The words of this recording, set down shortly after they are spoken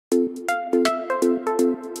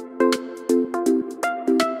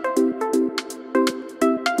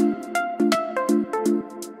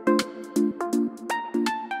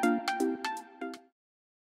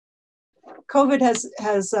COVID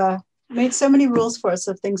has made so many rules for us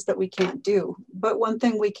of things that we can't do. But one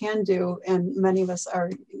thing we can do, and many of us are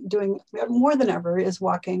doing more than ever, is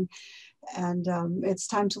walking. And it's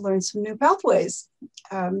time to learn some new pathways.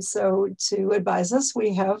 So to advise us,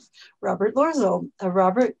 we have Robert Loerzel.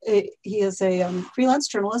 Robert, he is a freelance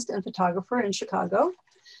journalist and photographer in Chicago.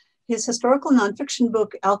 His historical nonfiction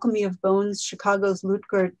book, Alchemy of Bones, Chicago's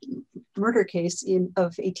Luetgert Murder Case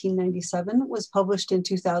of 1897, was published in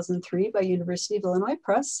 2003 by University of Illinois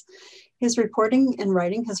Press. His reporting and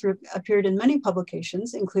writing has appeared in many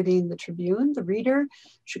publications, including The Tribune, The Reader,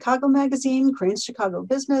 Chicago Magazine, Crane's Chicago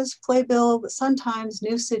Business, Playbill, The Sun-Times,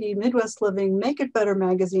 New City, Midwest Living, Make It Better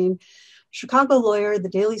Magazine, Chicago Lawyer, The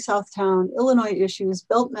Daily Southtown, Illinois Issues,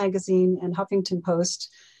 Belt Magazine, and Huffington Post,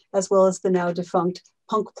 as well as the now defunct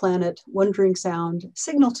Punk Planet, Wandering Sound,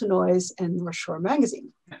 Signal to Noise, and North Shore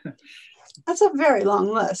Magazine. That's a very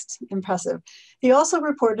long list. Impressive. He also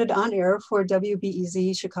reported on air for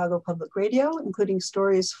WBEZ Chicago Public Radio, including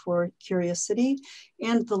stories for Curious City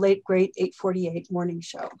and the late great 848 morning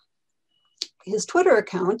show. His Twitter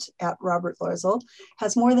account, @RobertLoerzel,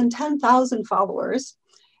 has more than 10,000 followers.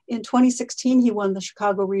 In 2016, he won the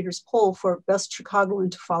Chicago Readers Poll for Best Chicagoan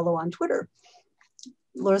to Follow on Twitter.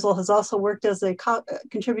 Loerzel has also worked as a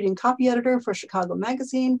contributing copy editor for Chicago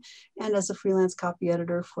Magazine and as a freelance copy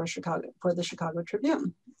editor for the Chicago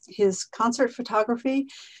Tribune. His concert photography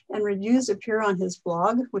and reviews appear on his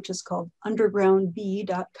blog, which is called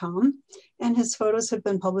undergroundbee.com, and his photos have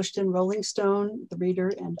been published in Rolling Stone, The Reader,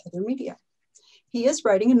 and other media. He is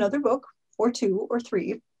writing another book, or two, or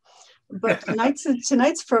three, but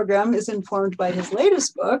tonight's program is informed by his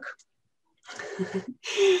latest book,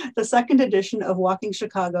 the second edition of Walking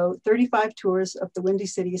Chicago, 35 Tours of the Windy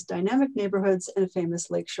City's Dynamic Neighborhoods and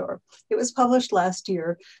Famous Lakeshore. It was published last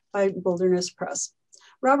year by Wilderness Press.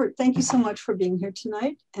 Robert, thank you so much for being here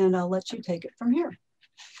tonight, and I'll let you take it from here.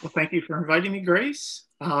 Well, thank you for inviting me, Grace.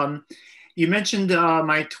 You mentioned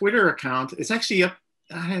my Twitter account. It's actually up.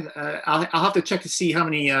 I'll have to check to see how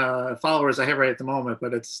many followers I have right at the moment,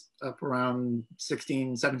 but it's up around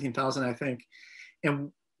 16, 17,000, I think.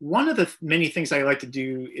 And one of the many things I like to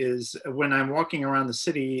do is when I'm walking around the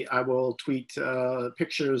city, I will tweet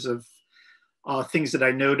pictures of things that I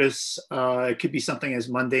notice. It could be something as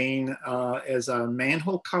mundane as a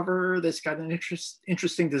manhole cover that's got an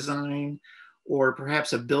interesting design, or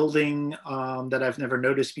perhaps a building that I've never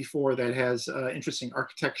noticed before that has interesting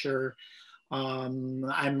architecture.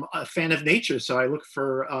 I'm a fan of nature, so I look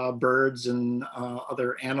for birds and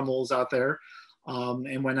other animals out there.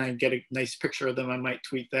 And when I get a nice picture of them, I might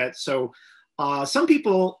tweet that. So some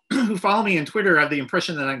people who follow me on Twitter have the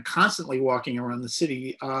impression that I'm constantly walking around the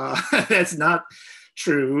city. That's not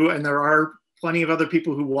true. And there are plenty of other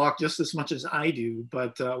people who walk just as much as I do.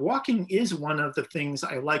 But walking is one of the things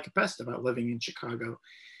I like best about living in Chicago.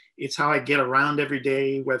 It's how I get around every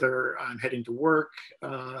day, whether I'm heading to work,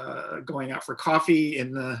 going out for coffee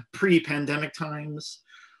in the pre-pandemic times,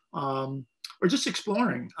 or just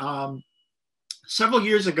exploring. Several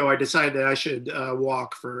years ago, I decided that I should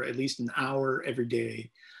walk for at least an hour every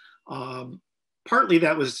day. Partly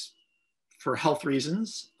that was for health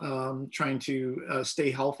reasons, trying to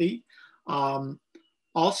stay healthy.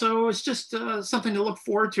 Also, it's just something to look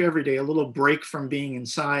forward to every day, a little break from being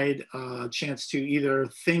inside, a chance to either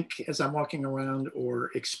think as I'm walking around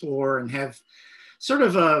or explore and have sort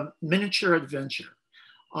of a miniature adventure.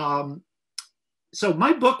 So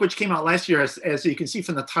my book, which came out last year, as you can see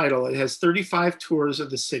from the title, it has 35 tours of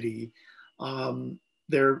the city.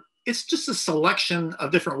 It's just a selection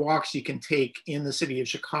of different walks you can take in the city of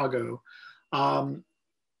Chicago. Not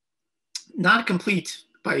a complete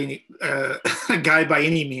guide by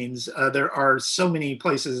any means. There are so many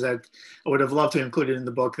places that I would have loved to include it in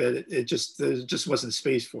the book that there just wasn't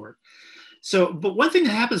space for it. So, but one thing that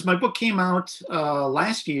happens, my book came out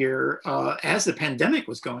last year as the pandemic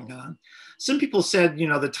was going on. Some people said,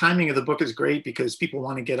 the timing of the book is great because people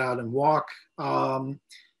want to get out and walk.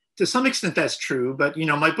 To some extent, that's true. But,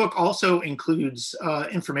 my book also includes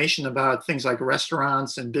information about things like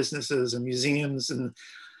restaurants and businesses and museums. And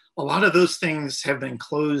a lot of those things have been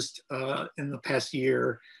closed in the past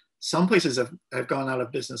year. Some places have gone out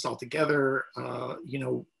of business altogether.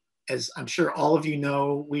 As I'm sure all of you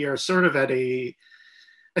know, we are sort of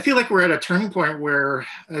I feel like we're at a turning point where,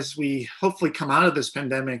 as we hopefully come out of this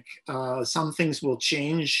pandemic, some things will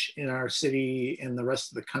change in our city and the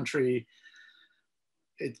rest of the country.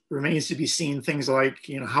 It remains to be seen things like,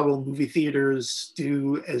 how will movie theaters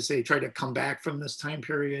do as they try to come back from this time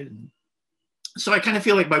period. And so I kind of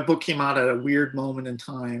feel like my book came out at a weird moment in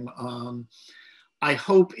time. I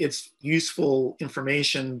hope it's useful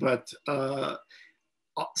information, but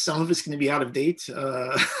some of it's going to be out of date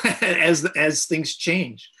as things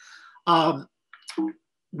change. One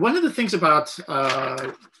of the things about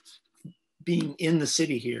being in the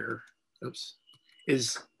city here,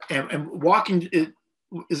 is and walking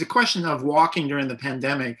is a question of walking during the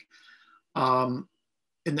pandemic.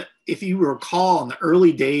 If you recall, in the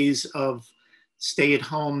early days of stay at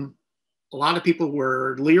home, a lot of people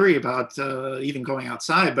were leery about even going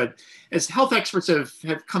outside. But as health experts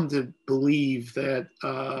have come to believe that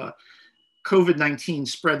COVID-19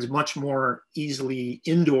 spreads much more easily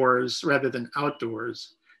indoors rather than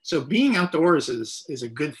outdoors. So being outdoors is a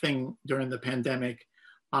good thing during the pandemic.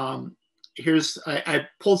 I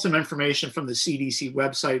pulled some information from the CDC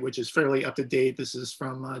website, which is fairly up to date. This is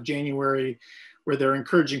from January, where they're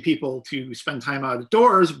encouraging people to spend time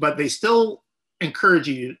outdoors, but they still encourage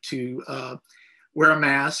you to wear a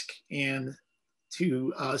mask and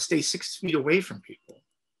to stay 6 feet away from people.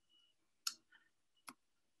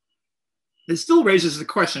 It still raises the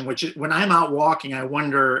question, which is, when I'm out walking, I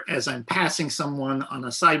wonder, as I'm passing someone on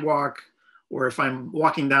a sidewalk, or if I'm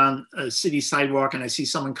walking down a city sidewalk and I see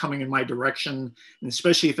someone coming in my direction, and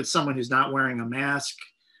especially if it's someone who's not wearing a mask.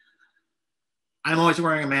 I'm always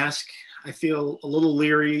wearing a mask. I feel a little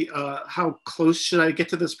leery. How close should I get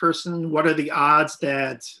to this person? What are the odds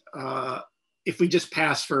that if we just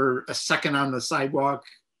pass for a second on the sidewalk,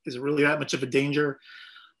 is it really that much of a danger?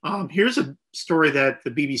 Here's a story that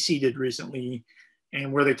the BBC did recently,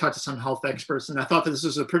 and where they talked to some health experts. And I thought that this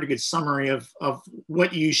was a pretty good summary of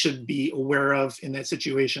what you should be aware of in that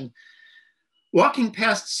situation. Walking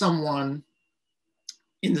past someone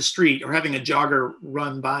in the street or having a jogger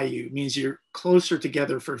run by you means you're closer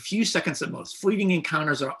together for a few seconds at most. Fleeting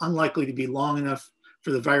encounters are unlikely to be long enough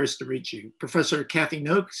for the virus to reach you. Professor Kath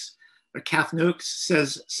Noakes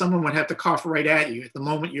says someone would have to cough right at you at the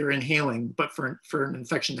moment you're inhaling, but for an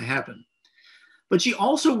infection to happen. But she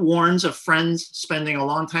also warns of friends spending a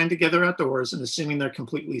long time together outdoors and assuming they're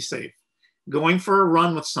completely safe. Going for a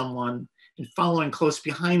run with someone and following close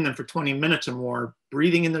behind them for 20 minutes or more,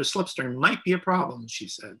 breathing in their slipstream might be a problem, she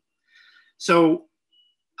said. So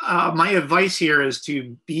my advice here is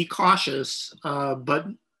to be cautious, but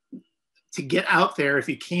to get out there if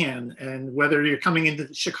you can. And whether you're coming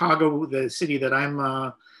into Chicago, the city that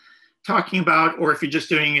I'm talking about, or if you're just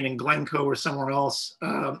doing it in Glencoe or somewhere else,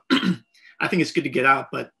 I think it's good to get out,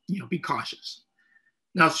 but be cautious.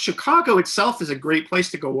 Now, Chicago itself is a great place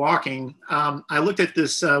to go walking. I looked at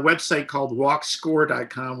this website called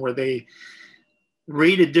walkscore.com, where they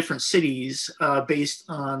rated different cities based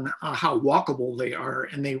on how walkable they are.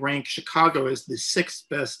 And they rank Chicago as the 6th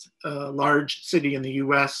best large city in the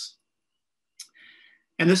US.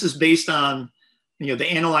 And this is based on, they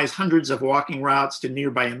analyze hundreds of walking routes to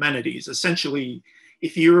nearby amenities. Essentially,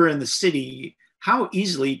 if you're in the city, how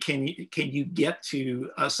easily can you get to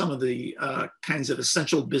some of the kinds of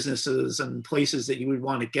essential businesses and places that you would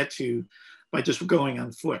want to get to by just going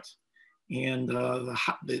on foot? And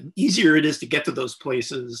the easier it is to get to those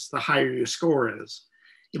places, the higher your score is.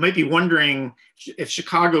 You might be wondering, if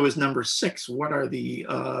Chicago is number 6, what are the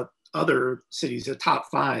other cities, the top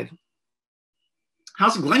 5?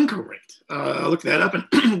 How's Glencoe ranked? I looked that up,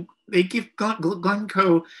 and they give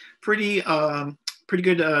Glencoe pretty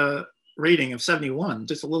good rating of 71,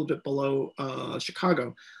 just a little bit below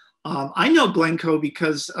Chicago. I know Glencoe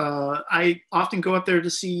because I often go up there to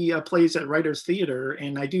see plays at Writers Theater,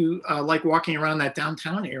 and I do like walking around that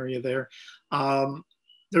downtown area there.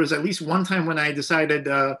 There was at least one time when I decided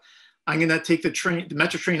I'm going to take the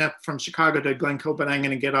metro train up from Chicago to Glencoe, but I'm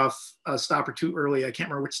going to get off a stop or two early. I can't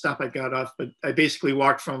remember which stop I got off, but I basically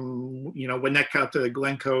walked from Winnetka to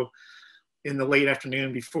Glencoe in the late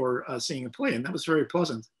afternoon before seeing a play, and that was very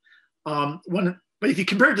pleasant. But if you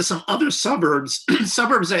compare it to some other suburbs,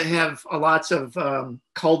 suburbs that have lots of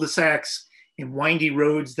cul-de-sacs and windy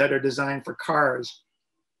roads that are designed for cars,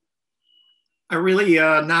 are really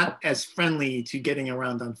not as friendly to getting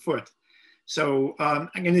around on foot. So I'm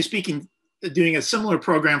going to be doing a similar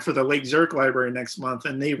program for the Lake Zurich Library next month,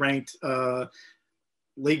 and they ranked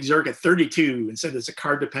Lake Zurich at 32 and said it's a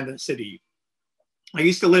car-dependent city. I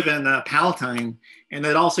used to live in Palatine, and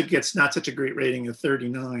it also gets not such a great rating of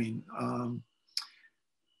 39.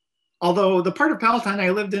 Although the part of Palatine I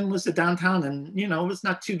lived in was the downtown, and it was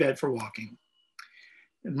not too bad for walking.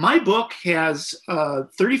 My book has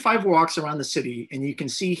 35 walks around the city, and you can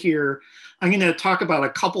see here, I'm going to talk about a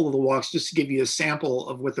couple of the walks just to give you a sample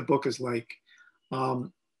of what the book is like.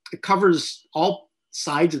 It covers all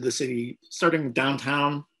sides of the city, starting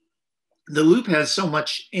downtown. The loop has so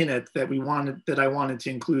much in it that I wanted to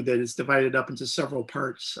include that it's divided up into several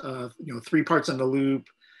parts. 3 parts on the loop,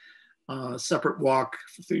 separate walk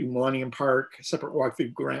through Millennium Park, separate walk through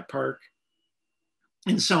Grant Park,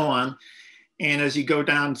 and so on. And as you go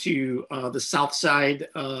down to the south side,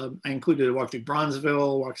 I included a walk through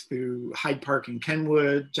Bronzeville, walks through Hyde Park and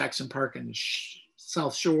Kenwood, Jackson Park and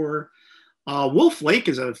South Shore. Wolf Lake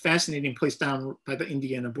is a fascinating place down by the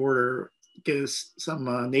Indiana border. Gives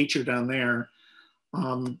some nature down there.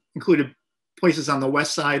 Included places on the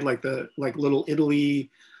west side like Little Italy,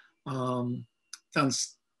 down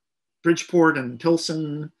Bridgeport and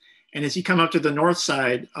Pilsen. And as you come up to the north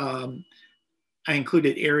side, I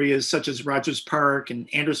included areas such as Rogers Park and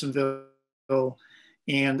Andersonville.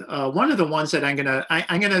 And one of the ones that I'm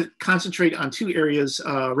gonna concentrate on two areas,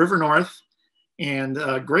 River North and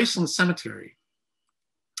Graceland Cemetery.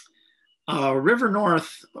 River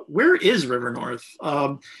North, where is River North?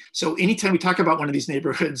 So anytime we talk about one of these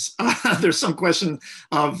neighborhoods, there's some question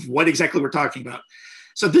of what exactly we're talking about.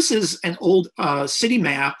 So this is an old city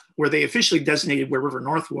map where they officially designated where River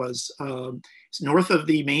North was. It's north of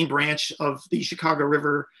the main branch of the Chicago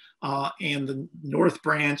River and the North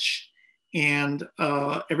Branch and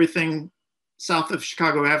everything south of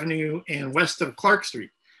Chicago Avenue and west of Clark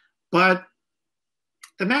Street. But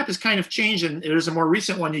the map has kind of changed, and there's a more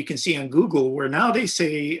recent one you can see on Google where now they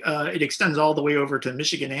say it extends all the way over to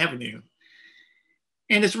Michigan Avenue.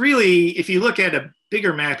 And it's really, if you look at a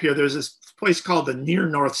bigger map here, there's this place called the Near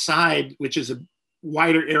North Side, which is a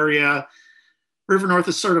wider area. River North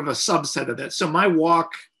is sort of a subset of that. So my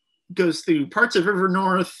walk goes through parts of River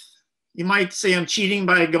North. You might say I'm cheating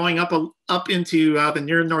by going up into the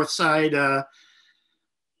Near North Side,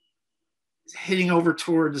 heading over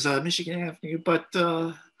towards Michigan Avenue, but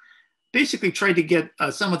basically tried to get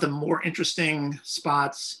some of the more interesting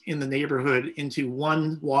spots in the neighborhood into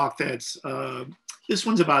one walk that's, this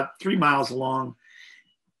one's about 3 miles long.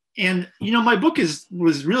 And, you know, my book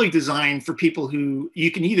was really designed for people who,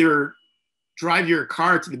 you can either drive your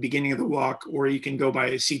car to the beginning of the walk or you can go by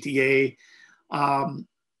a CTA.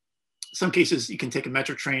 Some cases you can take a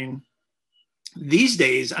metro train. These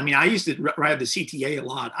days, I mean, I used to ride the CTA a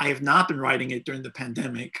lot. I have not been riding it during the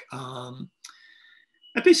pandemic.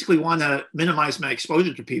 I basically want to minimize my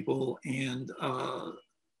exposure to people. And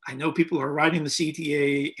I know people are riding the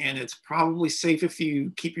CTA, and it's probably safe if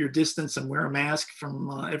you keep your distance and wear a mask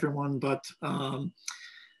from everyone, but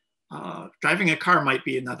driving a car might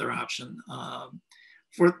be another option.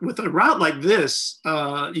 With a route like this,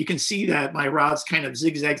 you can see that my routes kind of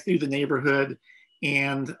zigzag through the neighborhood,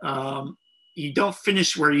 and you don't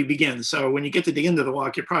finish where you begin. So when you get to the end of the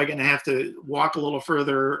walk, you're probably going to have to walk a little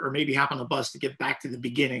further or maybe hop on a bus to get back to the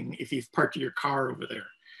beginning if you've parked your car over there.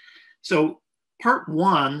 So part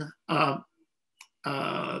one,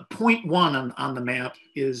 point one on the map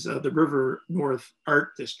is the River North Art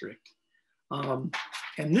District. And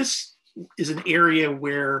this is an area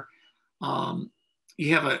where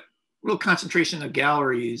you have a real concentration of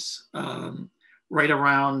galleries right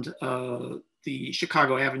around the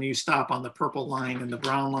Chicago Avenue stop on the Purple Line, and the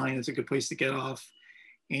Brown Line is a good place to get off.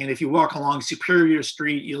 And if you walk along Superior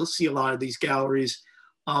Street, you'll see a lot of these galleries.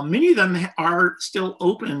 Many of them are still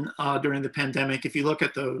open during the pandemic. If you look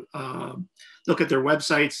at their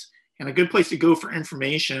websites, and a good place to go for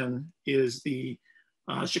information is the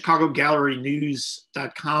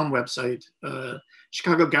ChicagoGalleryNews.com website.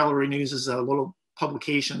 Chicago Gallery News is a little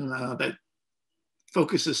publication that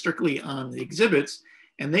focuses strictly on the exhibits,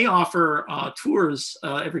 and they offer tours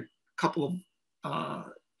every couple of, I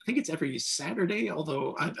think it's every Saturday,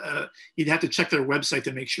 although you'd have to check their website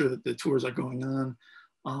to make sure that the tours are going on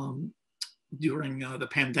during the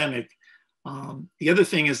pandemic. The other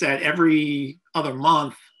thing is that every other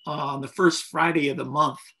month, on the first Friday of the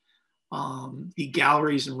month, the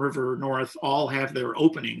galleries in River North all have their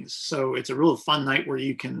openings. So it's a real fun night where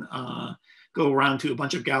you can go around to a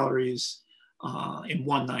bunch of galleries in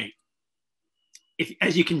one night.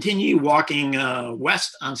 As you continue walking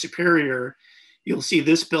west on Superior, you'll see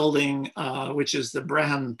this building, which is the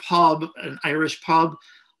Brehon Pub, an Irish pub.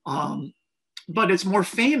 But it's more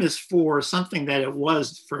famous for something that it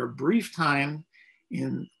was for a brief time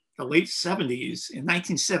in the late 70s. In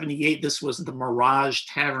 1978, this was the Mirage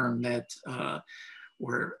Tavern that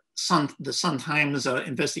where the Sun-Times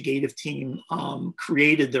investigative team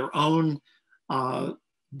created their own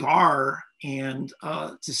bar, and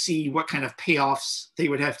to see what kind of payoffs they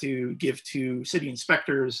would have to give to city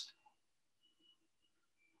inspectors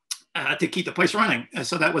to keep the place running. And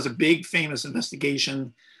so that was a big, famous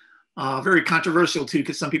investigation. Very controversial too,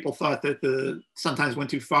 because some people thought that the Sun-Times went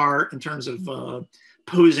too far in terms of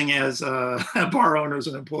posing as bar owners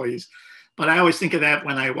and employees. But I always think of that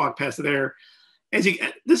when I walk past there.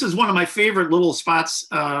 This is one of my favorite little spots,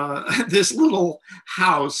 this little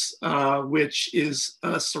house, which is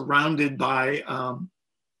surrounded by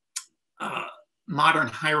modern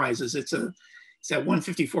high-rises. It's at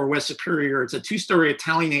 154 West Superior. It's a two-story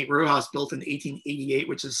Italianate row house built in 1888,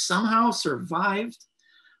 which has somehow survived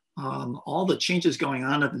all the changes going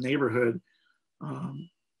on in the neighborhood.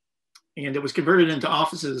 And it was converted into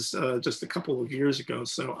offices just a couple of years ago.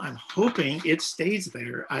 So I'm hoping it stays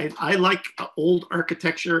there. I like old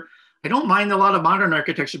architecture. I don't mind a lot of modern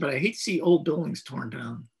architecture, but I hate to see old buildings torn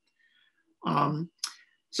down.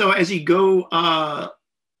 So as you go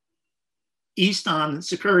east on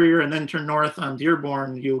Superior and then turn north on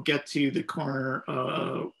Dearborn, you'll get to the corner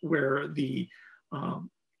where the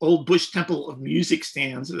old Bush Temple of Music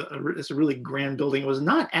stands. It's a really grand building. It was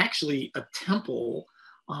not actually a temple.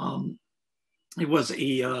 It was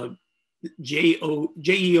a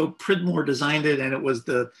J.E.O. Pridmore designed it, and it was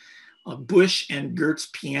the Bush and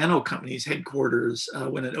Gertz Piano Company's headquarters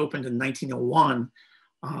when it opened in 1901.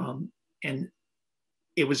 And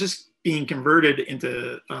it was just being converted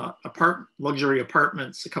into luxury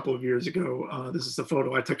apartments a couple of years ago. This is the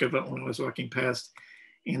photo I took of it when I was walking past.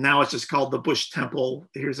 And now it's just called the Bush Temple.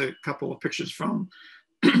 Here's a couple of pictures from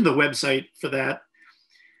the website for that.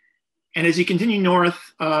 And as you continue north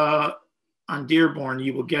on Dearborn,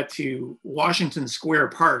 you will get to Washington Square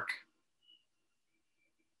Park,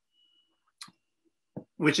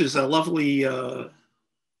 which is a lovely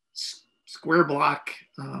square block.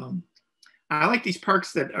 I like these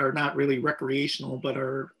parks that are not really recreational, but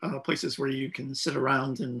are places where you can sit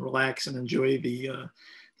around and relax and enjoy the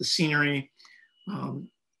scenery.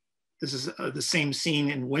 This is the same scene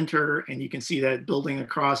in winter, and you can see that building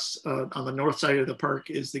across on the north side of the park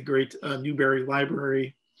is the great Newberry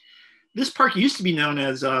Library. This park used to be known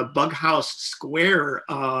as Bug House Square.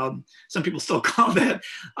 Some people still call that.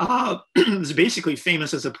 It's basically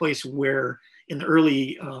famous as a place where in the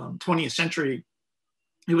early 20th century,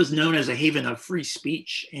 it was known as a haven of free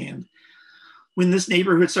speech. And when this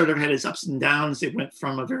neighborhood sort of had its ups and downs, it went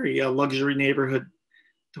from a very luxury neighborhood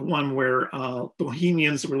to one where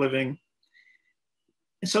Bohemians were living.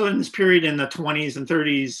 And so in this period in the 20s and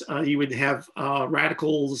 30s, you would have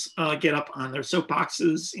radicals get up on their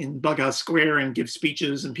soapboxes in Bug House Square and give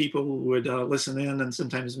speeches, and people would listen in and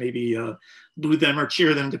sometimes maybe boo them or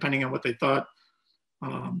cheer them, depending on what they thought.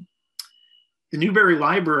 The Newberry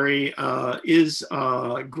Library is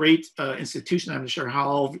a great institution. I'm not sure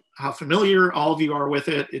how familiar all of you are with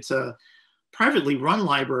it. It's a privately run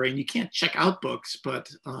library, and you can't check out books,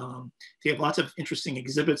 but they have lots of interesting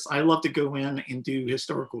exhibits. I love to go in and do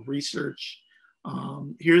historical research.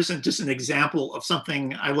 Here's just an example of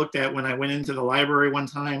something I looked at when I went into the library one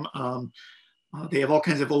time. They have all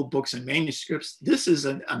kinds of old books and manuscripts. This is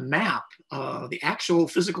a map, the actual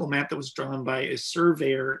physical map that was drawn by a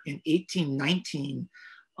surveyor in 1819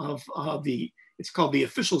 of it's called the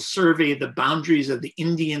Official Survey of the Boundaries of the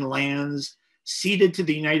Indian Lands ceded to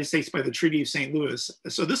the United States by the Treaty of St. Louis.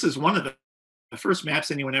 So this is one of the first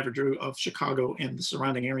maps anyone ever drew of Chicago and the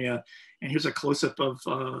surrounding area. And here's a close-up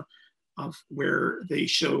of where they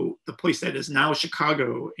show the place that is now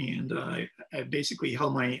Chicago. And I basically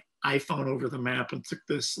held my iPhone over the map and took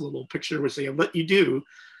this little picture, which they let you do.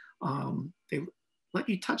 They let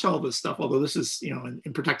you touch all this stuff, although this is,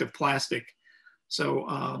 in protective plastic. So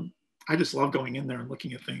I just love going in there and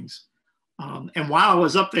looking at things. And while I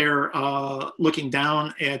was up there looking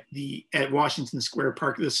down at Washington Square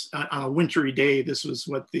Park, this on a wintry day, this was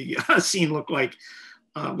what the scene looked like,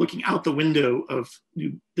 looking out the window of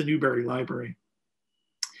the Newberry Library.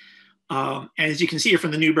 As you can see here from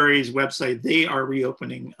the Newberry's website, they are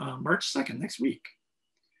reopening March 2nd, next week.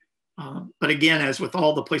 But again, as with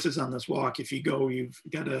all the places on this walk, if you go, you've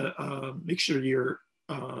got to make sure you're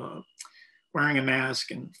wearing a mask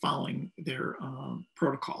and following their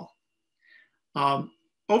protocol.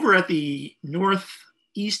 Over at the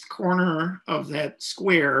northeast corner of that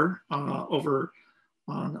square, over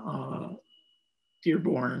on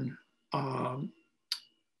Dearborn,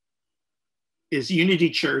 is Unity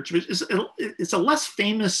Church, which is it's a less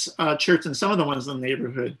famous church than some of the ones in the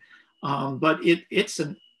neighborhood, but it's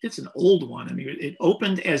an old one. I mean, it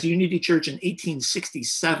opened as Unity Church in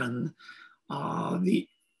 1867.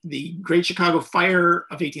 The Great Chicago Fire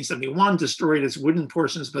of 1871 destroyed its wooden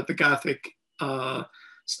portions, but the Gothic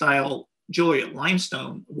style Joliet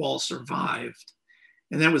limestone wall survived,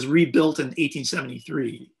 and then it was rebuilt in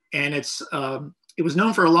 1873. And it was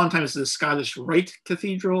known for a long time as the Scottish Rite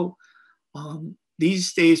Cathedral.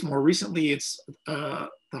 These days, more recently, it's the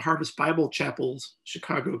Harvest Bible Chapel's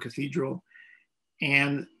Chicago Cathedral.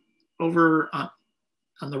 And over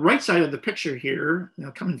on the right side of the picture here,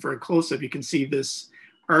 coming for a close-up, you can see this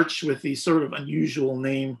arch with the sort of unusual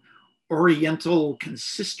name, Oriental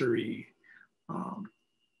Consistory.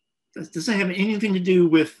 Doesn't have anything to do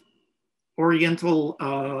with Oriental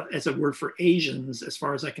as a word for Asians, as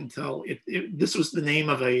far as I can tell. This was the name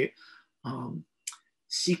of a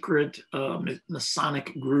secret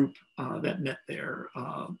Masonic group that met there.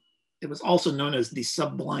 It was also known as the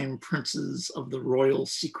Sublime Princes of the Royal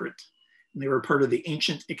Secret. And they were part of the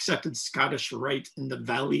ancient accepted Scottish Rite in the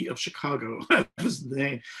Valley of Chicago. That was the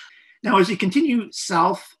name. Now, as you continue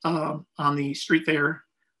south on the street there,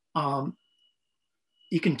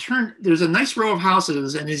 you can turn, there's a nice row of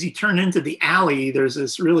houses, and as you turn into the alley, there's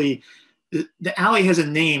this really, the alley has a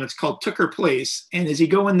name, it's called Tooker Place. And as you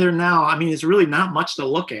go in there now, I mean, it's really not much to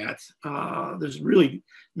look at. There's really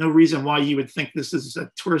no reason why you would think this is a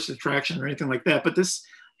tourist attraction or anything like that, but this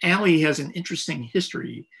alley has an interesting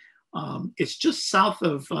history. It's just south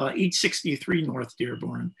of 863 North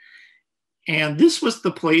Dearborn. And this was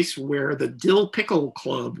the place where the Dill Pickle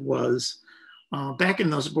Club was back in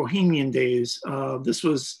those Bohemian days. This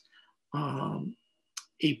was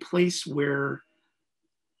a place where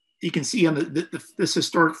you can see on this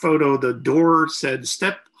historic photo, the door said,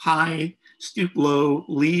 "Step high, stoop low,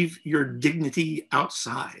 leave your dignity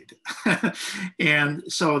outside." And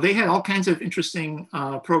so they had all kinds of interesting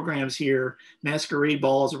programs here, masquerade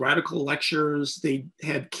balls, radical lectures. They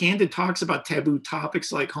had candid talks about taboo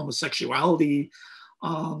topics like homosexuality.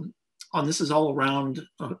 And this is all around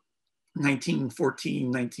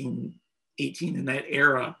 1914, 1918, in that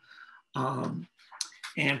era.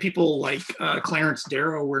 And people like Clarence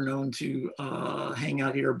Darrow were known to hang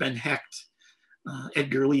out here, Ben Hecht,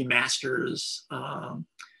 Edgar Lee Masters.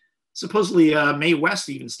 Supposedly Mae West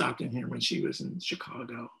even stopped in here when she was in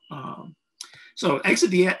Chicago. So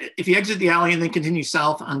if you exit the alley and then continue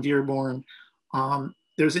south on Dearborn,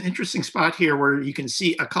 there's an interesting spot here where you can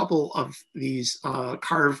see a couple of these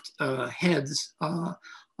carved heads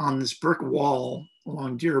on this brick wall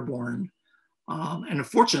along Dearborn. And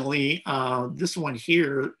unfortunately, this one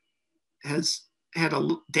here has had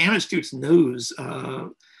a damage to its nose, I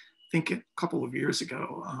think a couple of years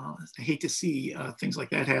ago. I hate to see things like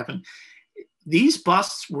that happen. These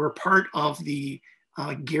busts were part of the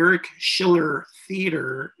Garrick Schiller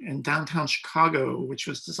Theater in downtown Chicago, which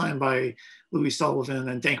was designed by Louis Sullivan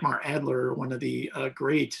and Dankmar Adler, one of the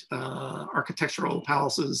great architectural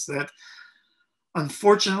palaces that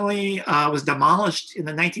unfortunately was demolished in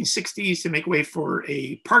the 1960s to make way for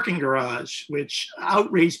a parking garage, which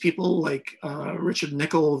outraged people like Richard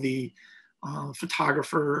Nickel, the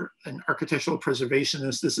photographer and architectural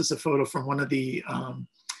preservationist. This is a photo from one of the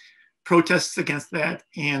protests against that.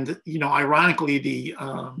 And, ironically, the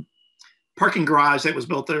parking garage that was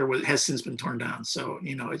built there has since been torn down. So,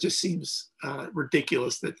 it just seems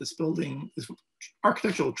ridiculous that this building, this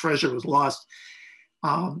architectural treasure was lost.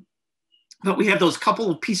 But we have those couple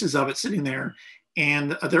of pieces of it sitting there.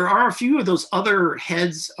 And there are a few of those other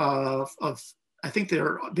heads of I think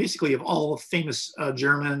they're basically of all famous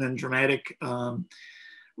German and dramatic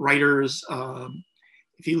writers.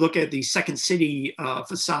 If you look at the Second City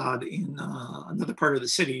facade in another part of the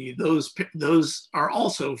city, those are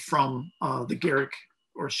also from the Garrick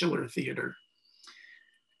or Schiller Theater.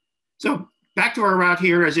 So back to our route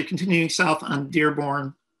here as you're continuing south on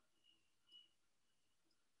Dearborn.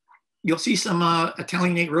 You'll see some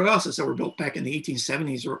Italianate row houses that were built back in the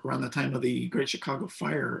 1870s, around the time of the Great Chicago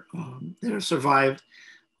Fire, that have survived.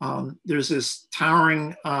 There's this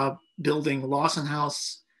towering building, Lawson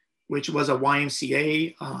House, which was a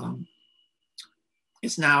YMCA.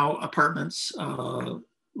 It's now apartments,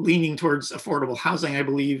 leaning towards affordable housing, I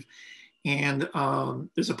believe. And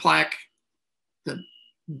there's a plaque, the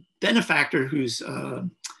benefactor who is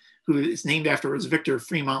named after was Victor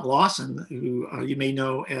Fremont Lawson, who you may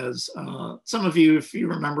know as, some of you, if you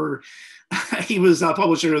remember, he was a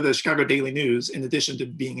publisher of the Chicago Daily News, in addition to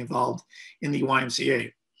being involved in the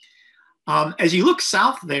YMCA. As you look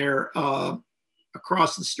south there,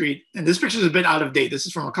 across the street, and this picture is a bit out of date, this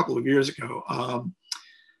is from a couple of years ago,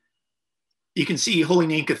 you can see Holy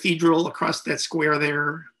Name Cathedral across that square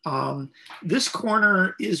there. This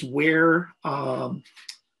corner is where,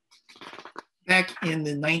 back in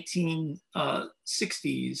the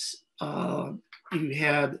 1960s, you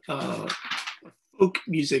had a folk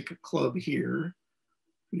music club here,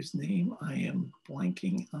 whose name I am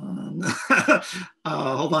blanking on.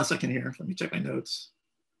 Hold on a second here, let me check my notes.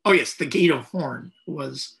 Oh yes, the Gate of Horn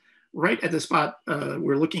was right at the spot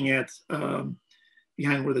we're looking at,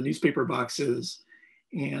 behind where the newspaper box is.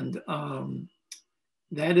 And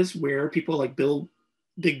that is where people like Bill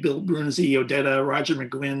Big Bill Brunzi, Odetta, Roger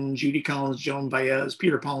McGuinn, Judy Collins, Joan Baez,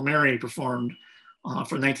 Peter Palmieri performed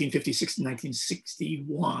from 1956 to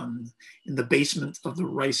 1961 in the basement of the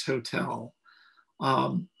Rice Hotel.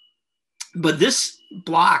 But this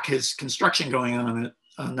block has construction going on it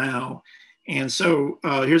now. And so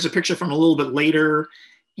here's a picture from a little bit later.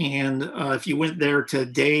 And if you went there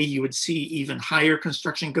today, you would see even higher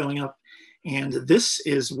construction going up. And this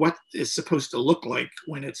is what it's supposed to look like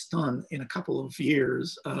when it's done in a couple of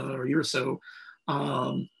years or a year or so.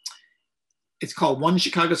 It's called One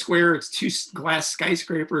Chicago Square. It's 2 glass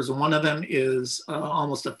skyscrapers. One of them is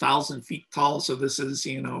almost 1,000 feet tall. So this is,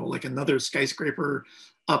 you know, like another skyscraper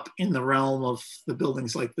up in the realm of the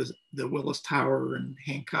buildings like the Willis Tower and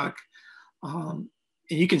Hancock. And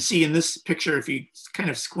you can see in this picture, if you kind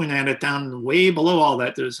of squint at it, down way below all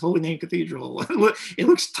that, there's Holy Name Cathedral. It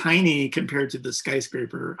looks tiny compared to the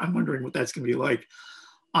skyscraper. I'm wondering what that's going to be like.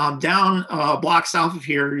 Down a block south of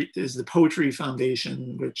here is the Poetry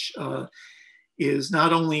Foundation, which is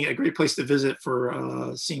not only a great place to visit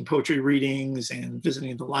for seeing poetry readings and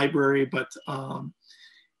visiting the library, but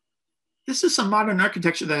this is some modern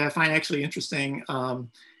architecture that I find actually interesting.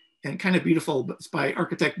 And kind of beautiful. It's by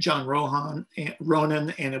architect John Ronan,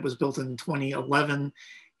 and it was built in 2011.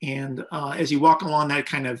 And as you walk along that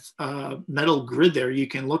kind of metal grid there, you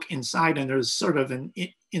can look inside, and there's sort of an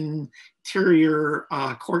interior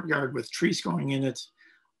courtyard with trees growing in it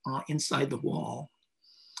inside the wall.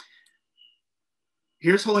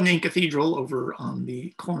 Here's Holy Name Cathedral over on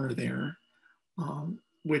the corner there,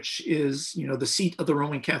 which is, you know, the seat of the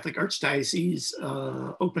Roman Catholic Archdiocese,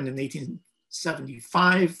 opened in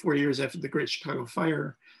 1875, 4 years after the Great Chicago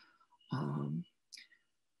Fire.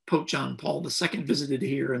 Pope John Paul II visited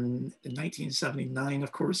here in 1979,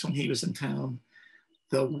 of course, when he was in town.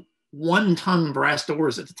 The 1-ton brass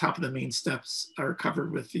doors at the top of the main steps are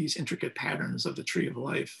covered with these intricate patterns of the Tree of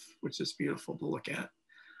Life, which is beautiful to look at.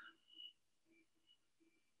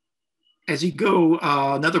 As you go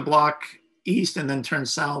another block east and then turn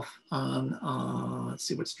south on, let's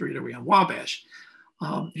see, what street are we on? Wabash.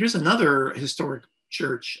 Here's another historic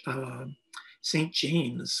church, St.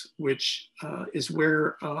 James, which is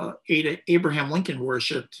where Abraham Lincoln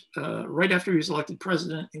worshiped right after he was elected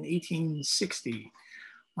president in 1860.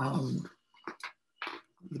 The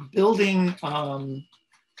building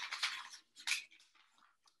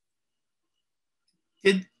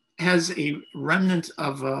has a remnant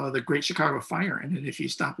of the Great Chicago Fire in it if you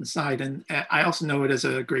stop inside. And I also know it as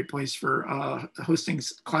a great place for hosting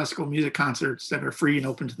classical music concerts that are free and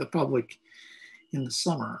open to the public in the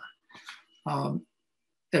summer.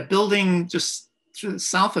 That building just to the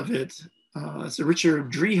south of it is the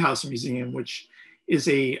Richard Driehaus Museum, which is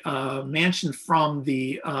a mansion from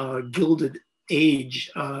the Gilded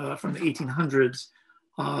Age from the 1800s.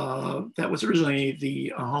 That was originally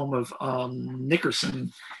the home of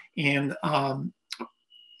Nickerson. And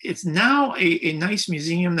it's now a nice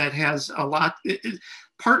museum that has a lot.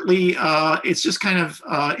 Partly, it's just kind of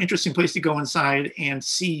interesting place to go inside and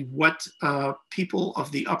see what people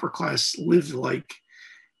of the upper class lived like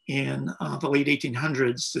in the late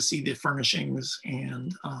 1800s, to see the furnishings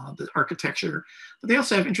and the architecture. But they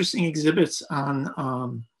also have interesting exhibits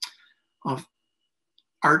on of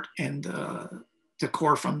art and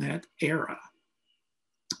decor from that era.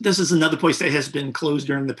 This is another place that has been closed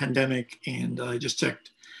during the pandemic, and I just checked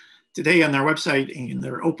today on their website, and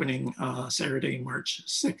they're opening Saturday, March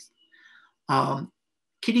 6th.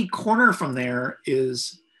 Kitty corner from there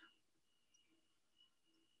is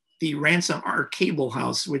the Ransom Art Cable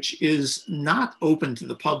House, which is not open to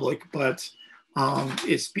the public, but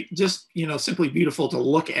it's just, you know, simply beautiful to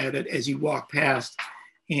look at it as you walk past.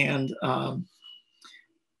 And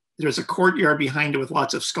there's a courtyard behind it with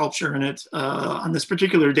lots of sculpture in it. On this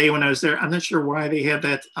particular day when I was there, I'm not sure why they had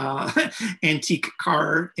that antique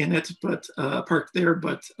car in it, but parked there,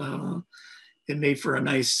 but it made for a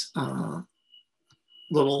nice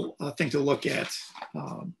little thing to look at.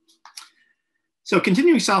 So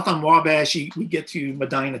continuing south on Wabash, we get to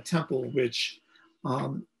Medina Temple, which,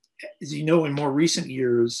 as you know, in more recent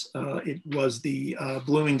years, it was the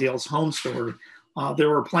Bloomingdale's home store. There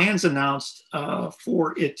were plans announced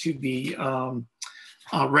for it to be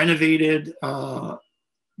renovated,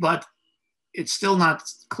 but it's still not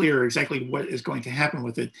clear exactly what is going to happen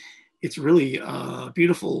with it. It's really a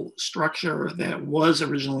beautiful structure that was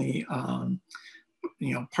originally,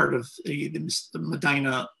 you know, part of the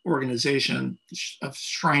Medina organization of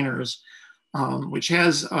Shriners, which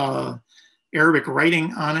has Arabic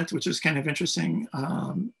writing on it, which is kind of interesting.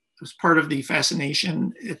 It was part of the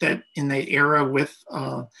fascination in that era with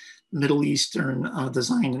Middle Eastern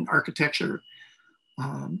design and architecture.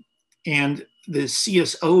 And the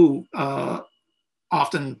CSO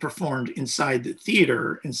often performed inside the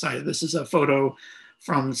theater. This is a photo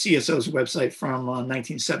from CSO's website from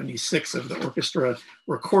 1976 of the orchestra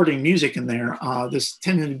recording music in there. This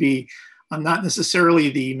tended to be not necessarily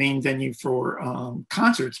the main venue for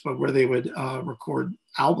concerts, but where they would record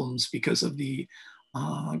albums because of the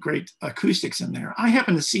great acoustics in there. I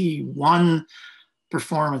happened to see one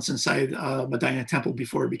performance inside Medina Temple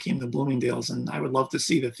before it became the Bloomingdale's, and I would love to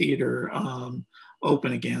see the theater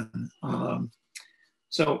open again.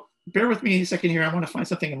 So bear with me a second here. I want to find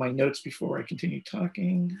something in my notes before I continue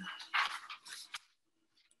talking.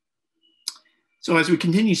 So as we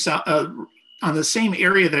continue on the same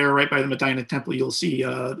area there, right by the Medina Temple, you'll see,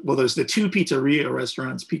 well, there's the two pizzeria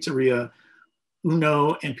restaurants, Pizzeria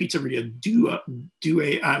Uno and Pizzeria Due.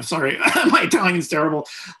 I'm sorry, my Italian's terrible.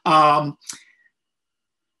 I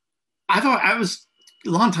was a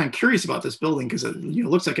long time curious about this building because it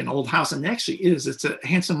looks like an old house, and it actually is. It's a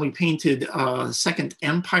handsomely painted Second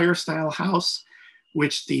Empire style house,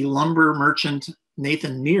 which the lumber merchant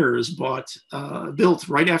Nathan Mears built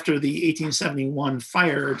right after the 1871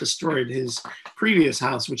 fire destroyed his previous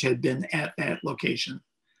house, which had been at that location.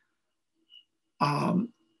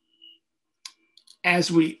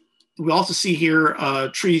 As we also see here,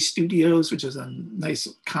 Tree Studios, which is a nice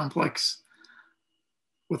complex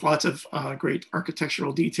with lots of great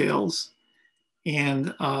architectural details,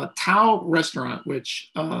 and Tao Restaurant,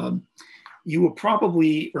 which you will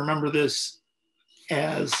probably remember this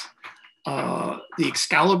as the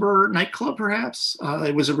Excalibur nightclub, perhaps.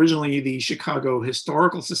 It was originally the Chicago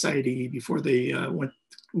Historical Society before they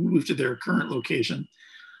moved to their current location.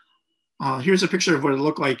 Here's a picture of what it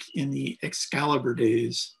looked like in the Excalibur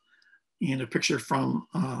days, and a picture from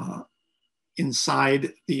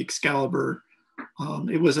inside the Excalibur.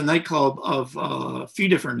 It was a nightclub of a few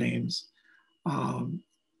different names.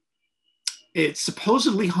 It's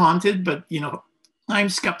supposedly haunted, but I'm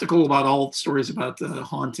skeptical about all stories about the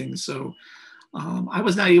hauntings. So I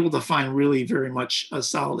was not able to find really very much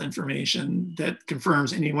solid information that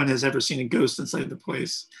confirms anyone has ever seen a ghost inside the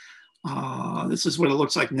place. This is what it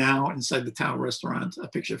looks like now inside the Tao Restaurant, a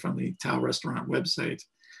picture from the Tao Restaurant website.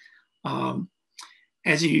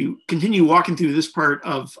 As you continue walking through this part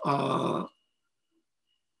of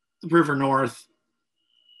River North,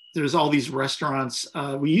 there's all these restaurants.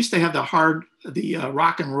 We used to have the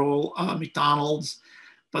rock and roll McDonald's,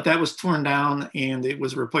 but that was torn down and it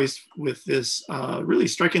was replaced with this really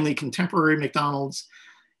strikingly contemporary McDonald's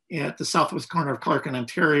at the southwest corner of Clark and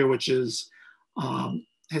Ontario, which is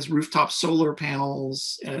has rooftop solar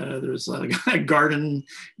panels. There's a garden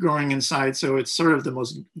growing inside, so it's sort of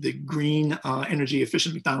the green energy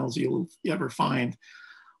efficient McDonald's you'll ever find.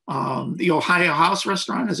 The Ohio House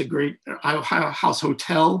restaurant is Ohio House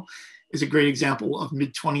Hotel is a great example of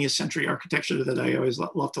mid-20th century architecture that I always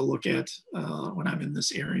love to look at when I'm in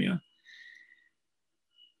this area.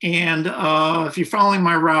 And if you're following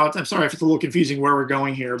my route, I'm sorry if it's a little confusing where we're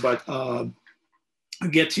going here, but I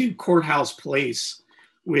get to Courthouse Place,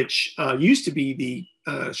 which used to be the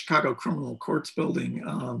Chicago Criminal Courts building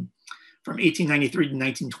from 1893 to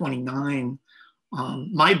 1929.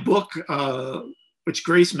 My book, which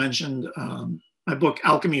Grace mentioned, my book,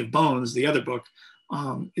 Alchemy of Bones, the other book,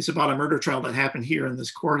 is about a murder trial that happened here in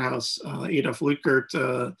this courthouse. Adolf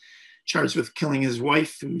Luetgert, charged with killing his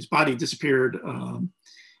wife, whose body disappeared.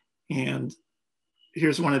 And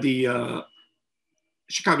here's one of the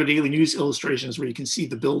Chicago Daily News illustrations where you can see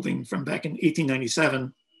the building from back in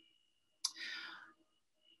 1897.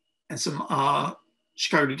 And some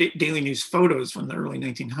Chicago Daily News photos from the early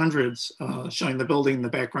 1900s showing the building in the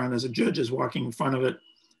background as a judge is walking in front of it.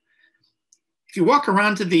 If you walk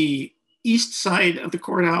around to the east side of the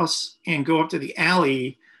courthouse and go up to the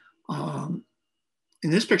alley, in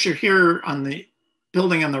this picture here on the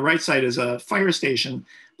building on the right side is a fire station,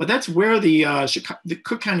 but that's where the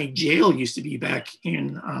Cook County Jail used to be back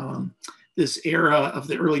in this era of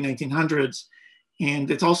the early 1900s. And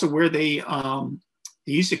it's also where they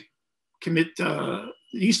used to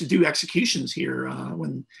do executions here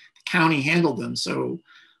when the county handled them. So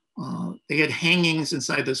they had hangings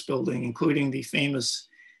inside this building, including the famous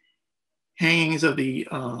hangings of the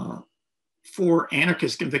 4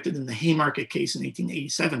 anarchists convicted in the Haymarket case in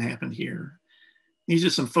 1887 happened here. These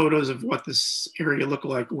are some photos of what this area looked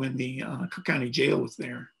like when the Cook County Jail was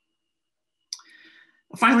there.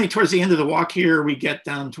 Finally, towards the end of the walk here, we get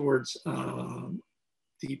down towards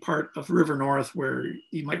the part of River North where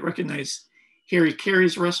you might recognize Harry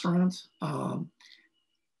Carey's restaurant.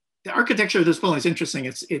 The architecture of this building is interesting.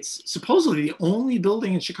 It's supposedly the only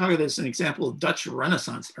building in Chicago that's an example of Dutch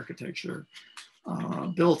Renaissance architecture.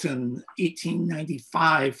 built in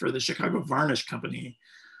 1895 for the Chicago Varnish Company,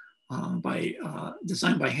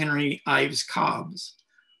 designed by Henry Ives Cobbs.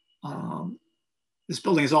 This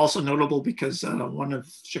building is also notable because one of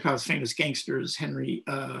Chicago's famous gangsters, Frank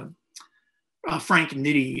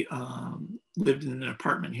Nitti, lived in an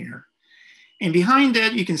apartment here. And behind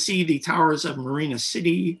it, you can see the towers of Marina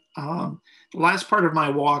City. The last part of my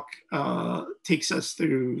walk takes us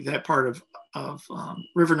through that part of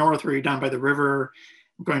River North, where you're down by the river,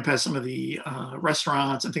 going past some of the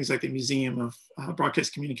restaurants and things like the Museum of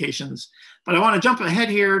Broadcast Communications. But I want to jump ahead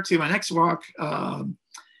here to my next walk,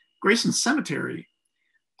 Graceland Cemetery.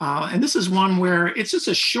 And this is one where it's just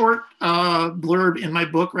a short blurb in my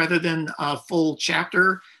book rather than a full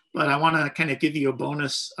chapter, but I want to kind of give you a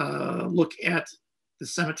bonus look at the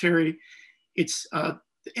cemetery. It's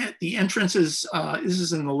the entrance is, this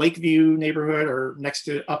is in the Lakeview neighborhood or next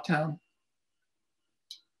to Uptown,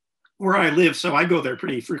 where I live. So I go there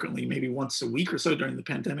pretty frequently, maybe once a week or so during the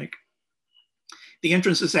pandemic. The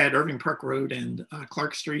entrance is at Irving Park Road and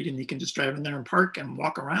Clark Street, and you can just drive in there and park and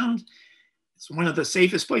walk around. It's one of the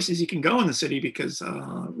safest places you can go in the city because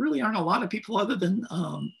really aren't a lot of people other than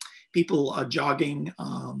people jogging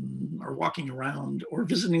or walking around or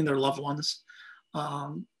visiting their loved ones.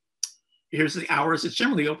 Here's the hours. It's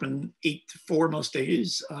generally open 8 to 4 most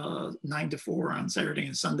days, 9 to 4 on Saturday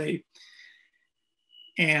and Sunday.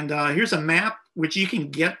 And here's a map, which you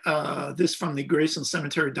can get this from the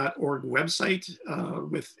gracelandcemetery.org website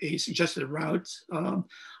with a suggested route.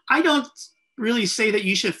 I don't really say that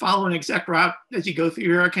you should follow an exact route as you go through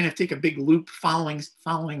here. I kind of take a big loop following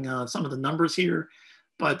some of the numbers here,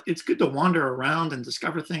 but it's good to wander around and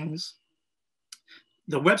discover things.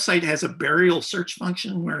 The website has a burial search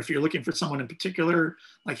function where if you're looking for someone in particular,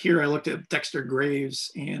 like here I looked at Dexter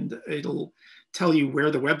Graves, and it'll tell you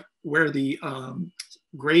where the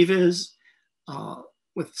grave is.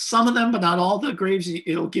 With some of them, but not all the graves,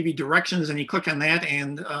 it'll give you directions, and you click on that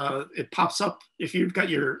and it pops up. If you've got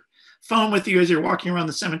your phone with you as you're walking around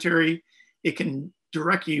the cemetery, it can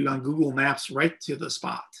direct you on Google Maps right to the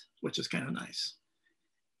spot, which is kind of nice.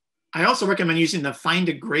 I also recommend using the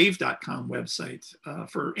findagrave.com website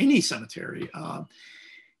for any cemetery.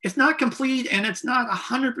 It's not complete and it's not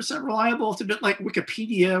 100% reliable. It's a bit like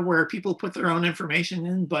Wikipedia where people put their own information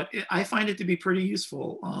in, but I find it to be pretty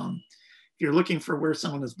useful if you're looking for where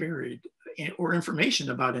someone is buried or information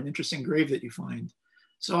about an interesting grave that you find.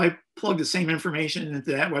 So I plug the same information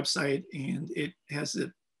into that website, and it has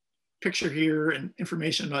the picture here and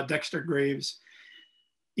information about Dexter Graves.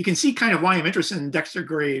 You can see kind of why I'm interested in Dexter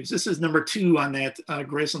Graves. This is number 2 on that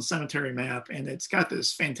Graceland Cemetery map, and it's got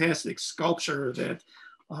this fantastic sculpture that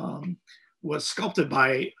was sculpted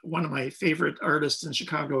by one of my favorite artists in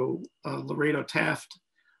Chicago, Laredo Taft.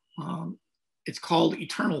 It's called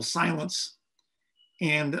Eternal Silence.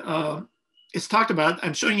 And it's talked about,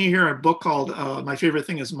 I'm showing you here a book called My Favorite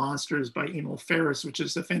Thing is Monsters by Emil Ferris, which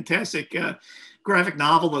is a fantastic graphic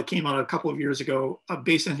novel that came out a couple of years ago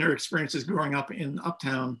based on her experiences growing up in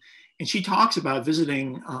Uptown. And she talks about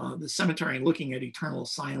visiting the cemetery and looking at eternal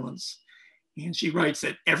silence. And she writes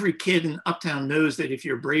that every kid in Uptown knows that if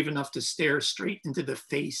you're brave enough to stare straight into the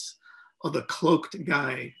face of the cloaked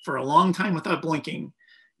guy for a long time without blinking,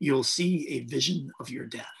 you'll see a vision of your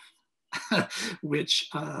death. Which,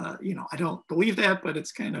 you know, I don't believe that, but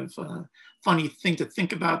it's kind of a funny thing to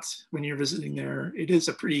think about when you're visiting there. It is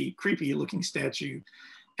a pretty creepy looking statue.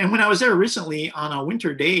 And when I was there recently on a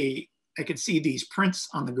winter day, I could see these prints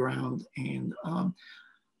on the ground, and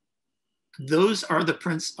those are the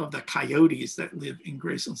prints of the coyotes that live in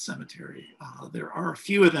Graceland Cemetery. There are a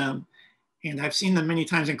few of them, and I've seen them many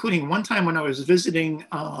times, including one time when I was visiting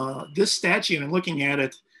this statue and looking at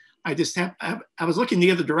it. I was looking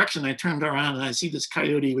the other direction. I turned around and I see this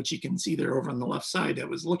coyote, which you can see there over on the left side, that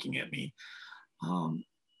was looking at me.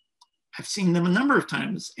 I've seen them a number of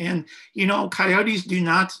times, and you know, coyotes do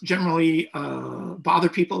not generally bother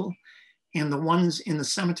people. And the ones in the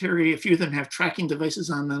cemetery, a few of them have tracking devices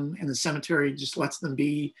on them, and the cemetery just lets them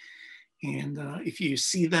be. And if you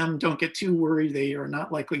see them, don't get too worried. They are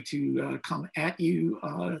not likely to come at you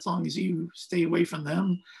as long as you stay away from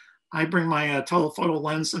them. I bring my telephoto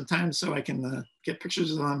lens sometimes so I can get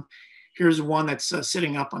pictures of them. Here's one that's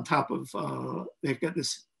sitting up on top of, they've got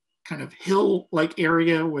this kind of hill-like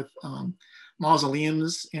area with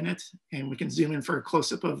mausoleums in it. And we can zoom in for a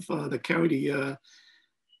close-up of the coyote.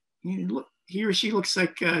 Look, he or she looks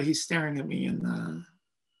like he's staring at me, and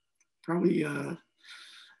probably,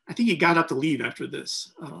 I think he got up to leave after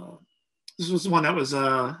this. This was the one that was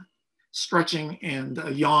stretching and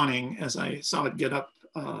yawning as I saw it get up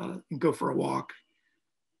and go for a walk.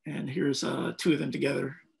 And here's 2 of them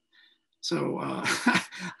together. So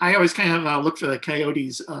I always kind of look for the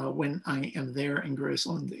coyotes when I am there in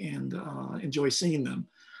Graceland and enjoy seeing them.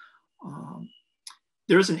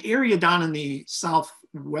 There's an area down in the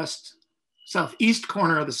southeast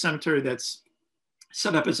corner of the cemetery that's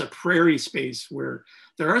set up as a prairie space where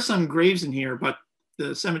there are some graves in here, but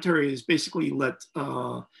the cemetery is basically let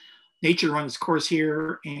nature run its course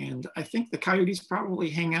here. And I think the coyotes probably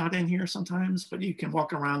hang out in here sometimes, but you can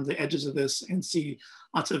walk around the edges of this and see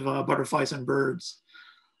lots of butterflies and birds.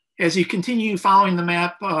 As you continue following the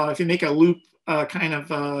map, if you make a loop kind of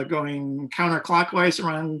going counterclockwise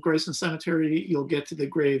around Graceland Cemetery, you'll get to the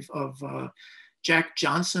grave of Jack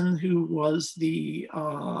Johnson, who was the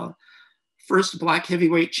first black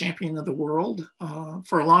heavyweight champion of the world.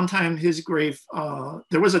 For a long time, his grave,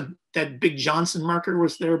 there was that big Johnson marker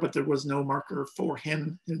was there, but there was no marker for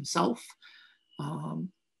him himself.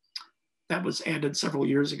 That was added several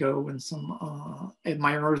years ago when some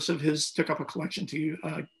admirers of his took up a collection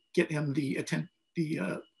to get him the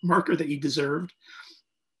marker that he deserved.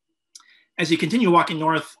 As you continue walking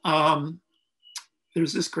north,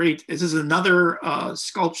 there's this is another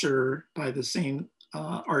sculpture by the same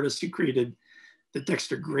artist who created the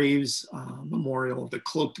Dexter Graves memorial, the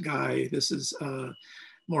cloaked guy. This is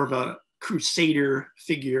more of a crusader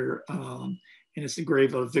figure, and it's the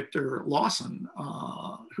grave of Victor Lawson,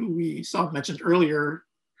 who we saw mentioned earlier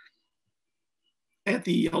at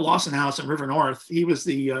the Lawson House in River North. He was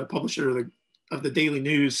the publisher of the Daily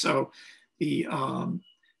News, so the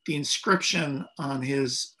inscription on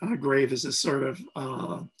his grave is this sort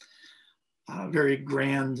of very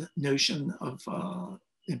grand notion of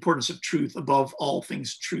importance of truth. Above all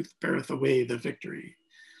things, truth beareth away the victory.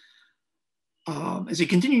 As you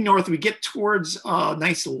continue north, we get towards a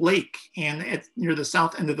nice lake, and near the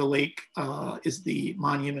south end of the lake is the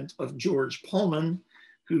monument of George Pullman,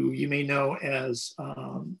 who you may know as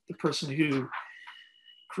the person who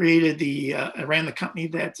created ran the company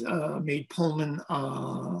that made Pullman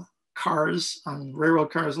cars,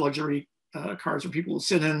 railroad cars, luxury cars where people will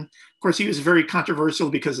sit in. Of course, he was very controversial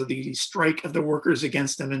because of the strike of the workers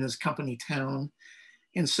against him in his company town.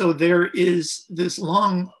 And so there is this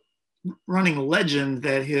long running legend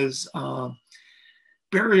that his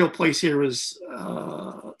burial place here was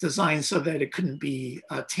designed so that it couldn't be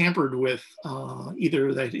tampered with,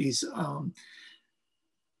 either that he's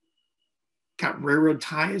got railroad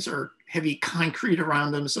ties or heavy concrete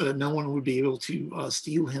around him so that no one would be able to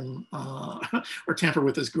steal him or tamper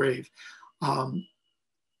with his grave.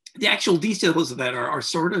 The actual details of that are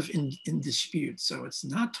sort of in dispute, so it's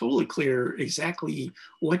not totally clear exactly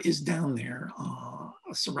what is down there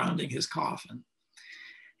surrounding his coffin.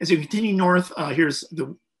 As you continue north, here's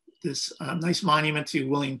this nice monument to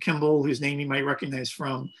William Kimball, whose name you might recognize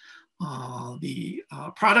from the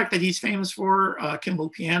product that he's famous for, Kimball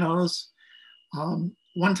pianos.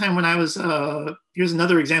 One time when I was, here's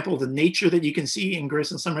another example of the nature that you can see in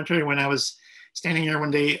Graceland Cemetery. When I was standing here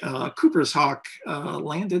one day, Cooper's hawk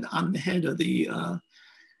landed on the head of the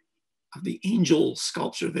angel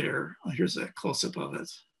sculpture there. Here's a close-up of it.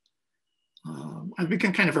 I've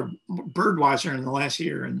become kind of a bird watcher in the last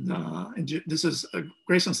year, and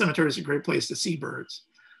Graceland Cemetery is a great place to see birds.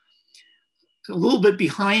 A little bit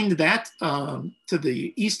behind that, to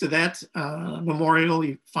the east of that memorial,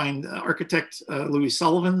 you find architect Louis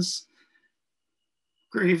Sullivan's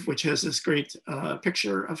grave, which has this great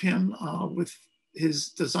picture of him with his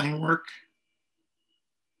design work.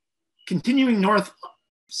 Continuing north,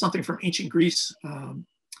 something from ancient Greece,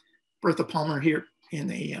 Bertha Palmer here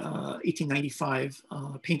in a 1895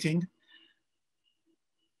 painting.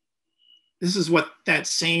 This is what that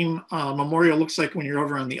same memorial looks like when you're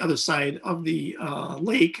over on the other side of the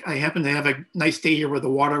lake. I happened to have a nice day here where the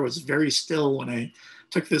water was very still when I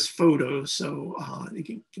took this photo, so you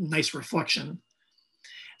get a nice reflection.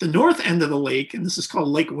 The north end of the lake, and this is called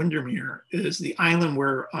Lake Windermere, is the island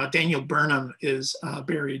where Daniel Burnham is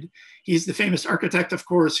buried. He's the famous architect, of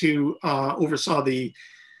course, who oversaw the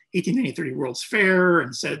 1893 World's Fair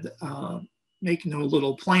and said, make no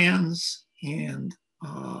little plans, and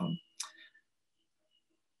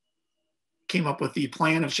came up with the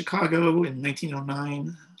plan of Chicago in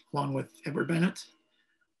 1909, along with Edward Bennett.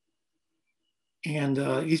 And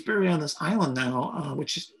he's buried on this island now,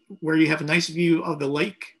 which is where you have a nice view of the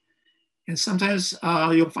lake. And sometimes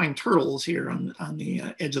you'll find turtles here on the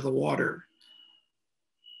edge of the water.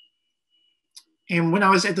 And when I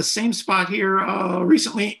was at the same spot here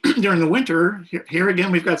recently during the winter, here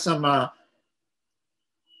again, we've got some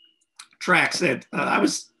tracks that I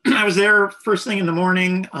was there first thing in the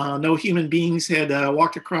morning. No human beings had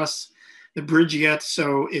walked across the bridge yet.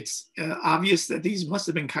 So it's obvious that these must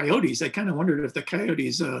have been coyotes. I kind of wondered if the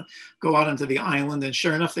coyotes go out onto the island, and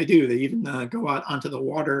sure enough, they do. They even go out onto the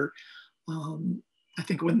water. I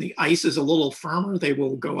think when the ice is a little firmer, they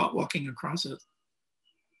will go out walking across it.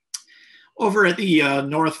 Over at the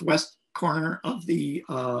northwest corner of the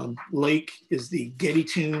lake is the Getty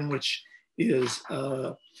Tomb, which is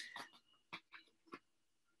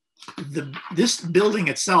this building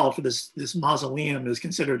itself, this mausoleum, is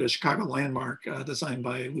considered a Chicago landmark, designed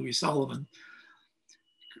by Louis Sullivan.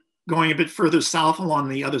 Going a bit further south along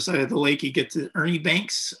the other side of the lake, you get to Ernie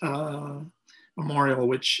Banks Memorial,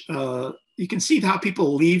 which you can see how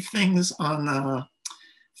people leave things on.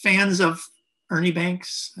 Fans of Ernie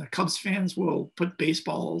Banks, Cubs fans, will put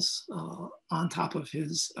baseballs on top of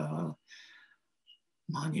his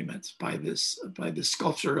monument by this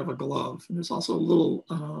sculpture of a glove. And there's also a little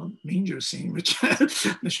manger scene, which I'm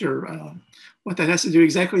not sure what that has to do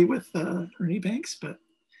exactly with Ernie Banks, but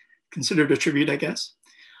considered a tribute, I guess.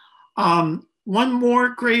 One more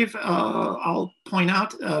grave I'll point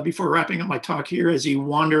out before wrapping up my talk here. As you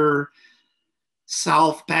wander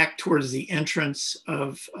south back towards the entrance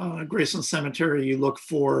of Graceland Cemetery, you look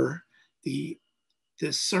for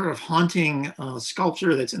this sort of haunting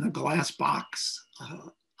sculpture that's in a glass box.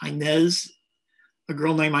 Inez, a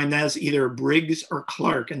girl named Inez, either Briggs or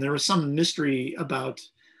Clark, and there was some mystery about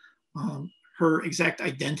her exact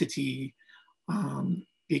identity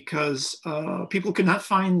because people could not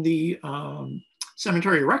find the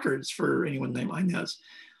cemetery records for anyone named Inez.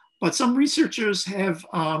 But some researchers have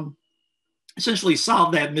essentially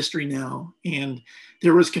solved that mystery now, and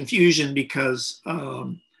there was confusion because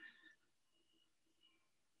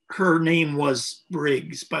her name was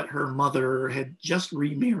Briggs, but her mother had just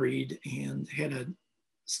remarried and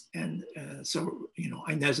so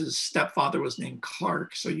Inez's stepfather was named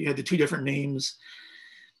Clark. So you had the two different names,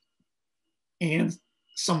 and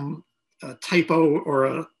some typo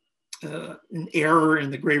or an error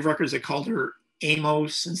in the grave records that called her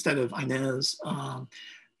Amos instead of Inez.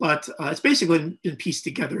 But it's basically been pieced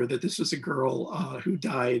together that this was a girl who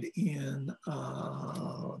died in,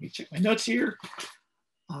 let me check my notes here,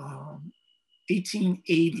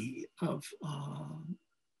 1880 of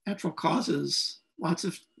natural causes. Lots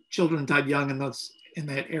of children died young in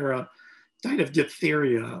that era, died of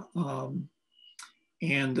diphtheria.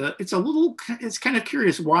 And it's kind of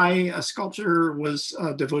curious why a sculpture was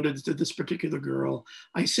devoted to this particular girl.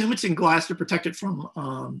 I assume it's in glass to protect it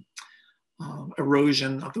from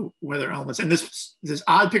erosion of the weather elements. And this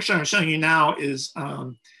odd picture I'm showing you now is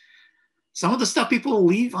some of the stuff people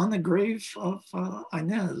leave on the grave of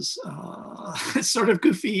Inez. It's sort of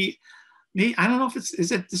goofy. I don't know if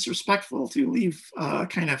is it disrespectful to leave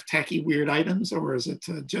kind of tacky, weird items, or is it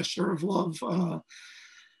a gesture of love?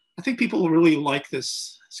 I think people really like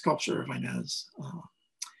this sculpture of Inez.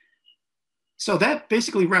 So that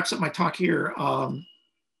basically wraps up my talk here.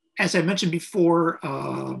 As I mentioned before,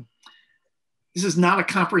 this is not a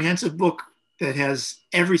comprehensive book that has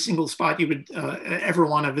every single spot you would ever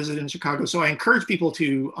want to visit in Chicago. So I encourage people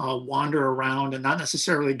to wander around and not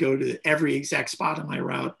necessarily go to every exact spot on my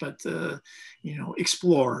route, but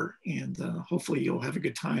explore, and hopefully you'll have a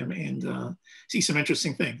good time and see some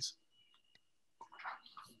interesting things.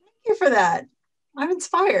 Thank you for that. I'm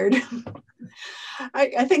inspired.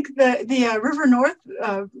 I think the River North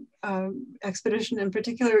expedition in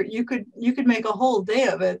particular, you could make a whole day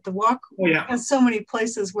of it. The walk has so many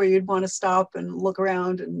places where you'd want to stop and look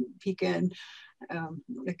around and peek in.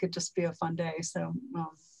 It could just be a fun day. So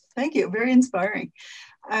thank you, very inspiring.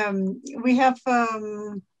 We have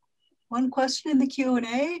one question in the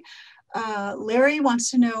Q&A. Larry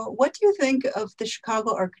wants to know, what do you think of the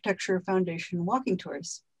Chicago Architecture Foundation walking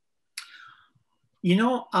tours?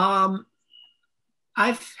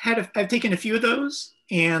 I've taken a few of those,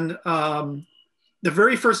 and the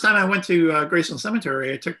very first time I went to Graceland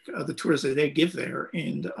Cemetery, I took the tours that they give there,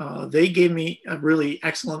 and they gave me a really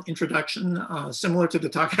excellent introduction, similar to the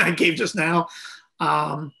talk I gave just now.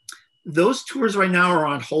 Those tours right now are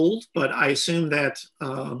on hold, but I assume that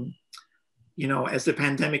as the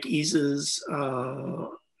pandemic eases,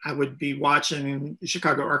 I would be watching the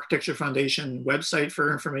Chicago Architecture Foundation website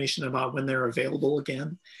for information about when they're available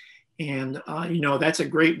again. And, that's a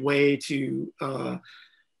great way to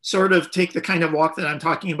sort of take the kind of walk that I'm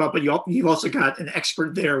talking about, but you've also got an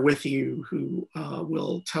expert there with you who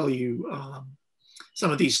will tell you some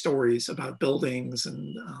of these stories about buildings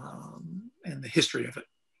and the history of it.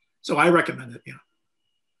 So I recommend it,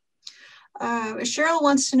 Cheryl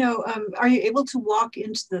wants to know, are you able to walk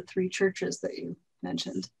into the three churches that you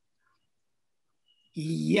mentioned?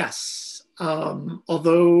 Yes,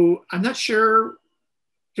 although I'm not sure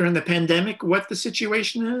during the pandemic what the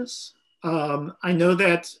situation is. I know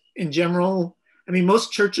that in general, I mean,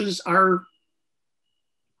 most churches are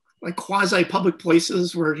like quasi-public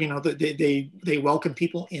places where, you know, they welcome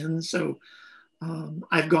people in. So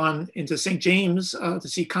I've gone into St. James to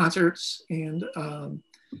see concerts, and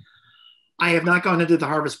I have not gone into the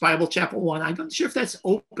Harvest Bible Chapel one. I'm not sure if that's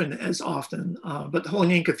open as often, but the Holy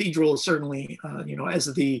Name Cathedral is certainly, you know, as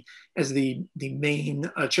the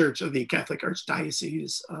main church of the Catholic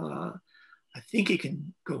Archdiocese. I think you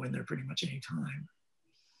can go in there pretty much any time.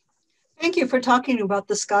 Thank you for talking about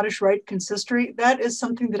the Scottish Rite Consistory. That is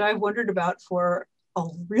something that I've wondered about for a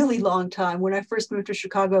really long time. When I first moved to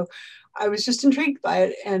Chicago, I was just intrigued by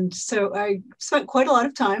it. And so I spent quite a lot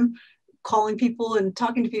of time calling people and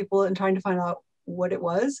talking to people and trying to find out what it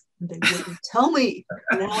was. They wouldn't tell me.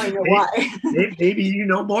 Now I know why. Maybe you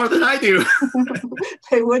know more than I do.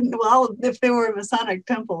 They wouldn't. Well, if they were a Masonic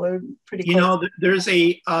temple, they're pretty close. You know,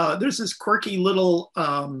 there's this quirky little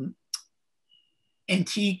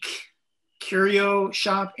antique curio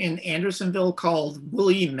shop in Andersonville called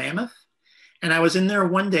Woolly Mammoth. And I was in there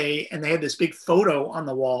one day and they had this big photo on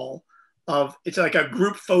the wall of, it's like a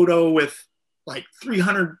group photo with like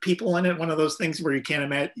 300 people in it. One of those things where you can't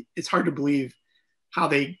imagine, it's hard to believe how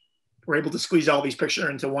they were able to squeeze all these pictures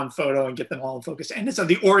into one photo and get them all in focus. And it's of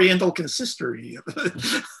the Oriental Consistory.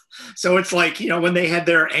 So it's like, you know, when they had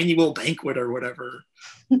their annual banquet or whatever,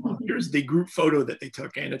 here's the group photo that they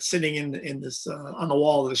took, and it's sitting in this on the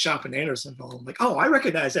wall of the shop in Andersonville. I'm like, oh, I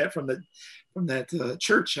recognize that from that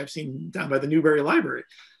church I've seen down by the Newberry Library.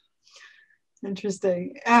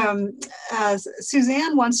 Interesting.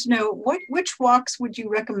 Suzanne wants to know which walks would you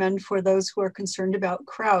recommend for those who are concerned about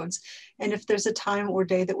crowds, and if there's a time or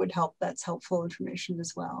day that would help. That's helpful information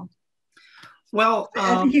as well. Well,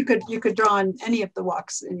 I think you could draw on any of the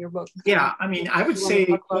walks in your book. Yeah, I mean, I would say,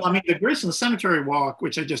 well, I mean, the Graceland Cemetery walk,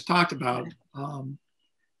 which I just talked about,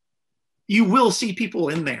 you will see people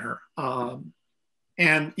in there.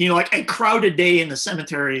 And, you know, like a crowded day in the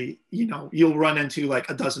cemetery, you know, you'll run into like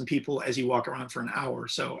a dozen people as you walk around for an hour.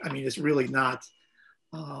 So, I mean, it's really not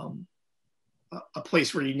a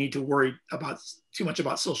place where you need to worry about too much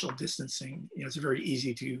about social distancing. You know, it's very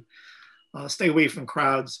easy to stay away from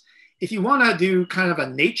crowds. If you want to do kind of a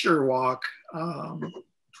nature walk,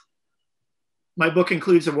 my book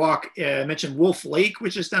includes a walk. I mentioned Wolf Lake,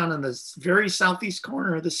 which is down in the very southeast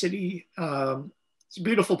corner of the city. It's a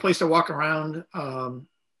beautiful place to walk around. And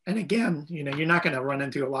again, you know, you're not going to run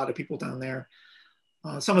into a lot of people down there.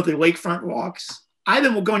 Some of the lakefront walks, I've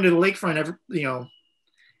been going to the lakefront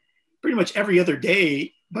pretty much every other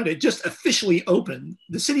day, but it just officially opened.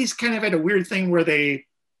 The city's kind of had a weird thing where they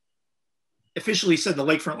officially said the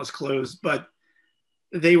lakefront was closed, but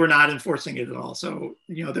they were not enforcing it at all. So,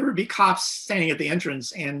 you know, there would be cops standing at the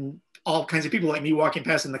entrance and all kinds of people like me walking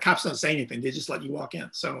past, and the cops don't say anything. They just let you walk in.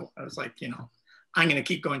 So I was like, you know, I'm going to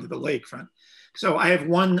keep going to the lakefront. So I have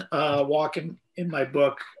one walk in my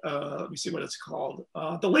book. Let me see what it's called.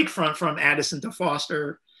 The lakefront from Addison to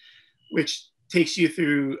Foster, which takes you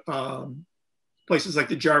through places like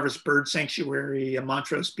the Jarvis Bird Sanctuary and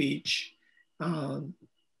Montrose Beach.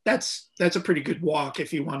 That's a pretty good walk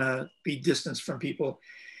if you want to be distanced from people.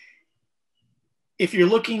 If you're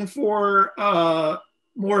looking for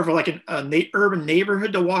more of like an urban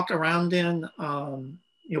neighborhood to walk around in,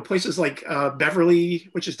 you know, places like Beverly,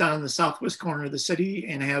 which is down in the southwest corner of the city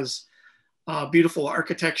and has beautiful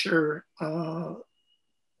architecture,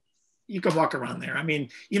 you can walk around there. I mean,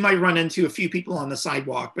 you might run into a few people on the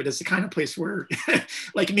sidewalk, but it's the kind of place where,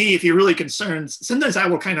 like me, if you're really concerned, sometimes I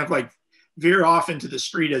will kind of like veer off into the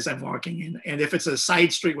street as I'm walking in. And if it's a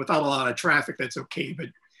side street without a lot of traffic, that's okay. But,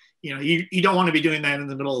 you know, you don't want to be doing that in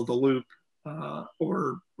the middle of the Loop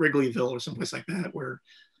or Wrigleyville or someplace like that, where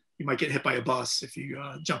you might get hit by a bus if you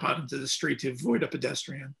jump out into the street to avoid a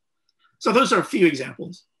pedestrian. So those are a few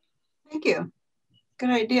examples. Thank you. Good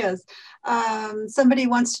ideas. Somebody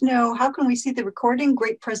wants to know, how can we see the recording?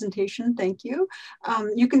 Great presentation, thank you.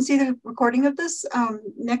 You can see the recording of this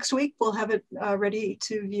next week. We'll have it ready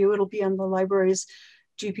to view. It'll be on the library's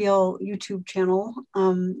GPL YouTube channel.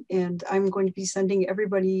 And I'm going to be sending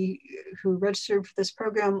everybody who registered for this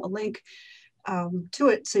program a link to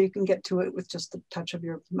it, so you can get to it with just the touch of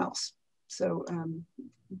your mouse. So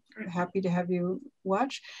happy to have you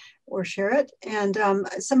watch or share it. And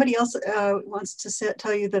somebody else wants to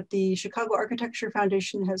tell you that the Chicago Architecture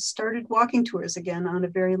Foundation has started walking tours again on a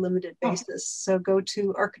very limited basis. So go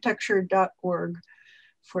to architecture.org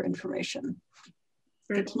for information.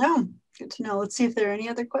 Good to know. Good to know. Let's see if there are any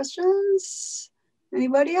other questions.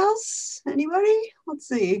 Anybody else? Anybody? Let's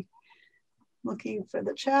see. Looking for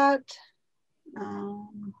the chat.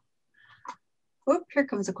 Oh, here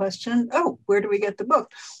comes a question. Oh, where do we get the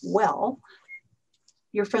book? Well,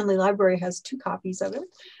 your friendly library has 2 copies of it.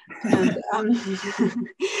 And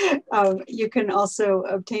you can also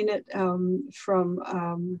obtain it from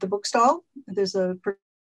the bookstall. There's a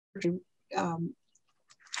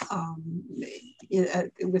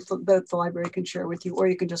that the library can share with you, or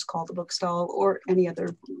you can just call the bookstall, or any other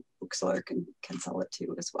bookseller can sell it to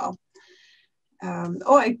you as well.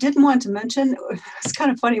 Oh, I didn't want to mention, it's kind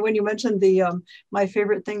of funny when you mentioned the My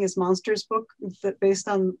Favorite Thing is Monsters book that based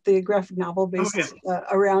on the graphic novel based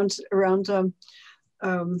around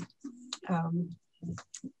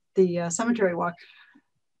the cemetery walk.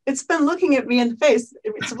 It's been looking at me in the face.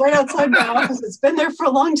 It's right outside my office. It's been there for a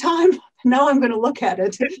long time. Now I'm going to look at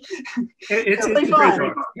it. It's really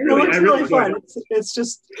fun. It looks really fun. It's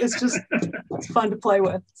just it's fun to play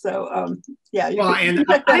with. So yeah. Well, and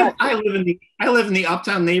I live in the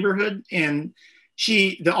Uptown neighborhood, and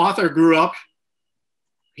the author grew up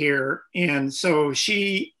here, and so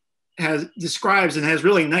she describes and has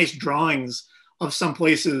really nice drawings of some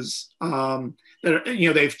places that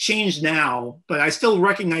are, they've changed now, but I still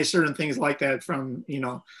recognize certain things like that from,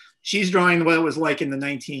 she's drawing what it was like in the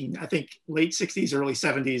I think late 60s, early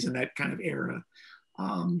 70s, in that kind of era.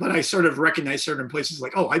 But I sort of recognize certain places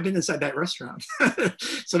like, oh, I've been inside that restaurant.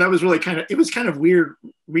 So that was really it was kind of weird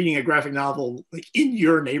reading a graphic novel like in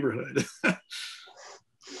your neighborhood.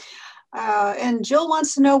 And Jill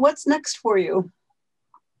wants to know what's next for you.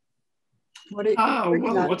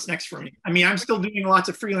 What's next for me? I mean, I'm still doing lots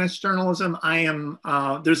of freelance journalism. I am,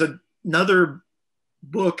 there's another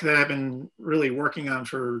book that I've been really working on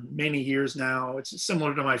for many years now. It's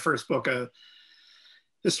similar to my first book, a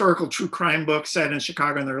historical true crime book set in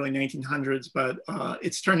Chicago in the early 1900s, but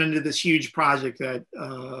it's turned into this huge project that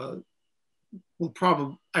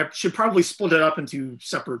I should probably split it up into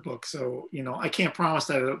separate books. So, I can't promise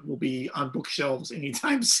that it will be on bookshelves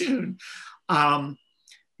anytime soon.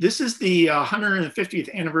 This is the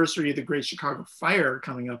 150th anniversary of the Great Chicago Fire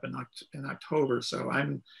coming up in October. So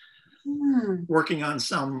I'm working on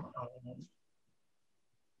some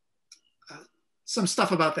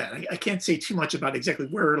stuff about that. I can't say too much about exactly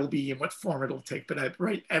where it'll be and what form it'll take, but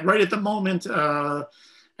right at the moment, and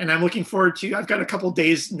I'm looking forward to, I've got a couple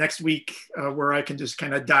days next week where I can just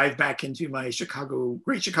kind of dive back into my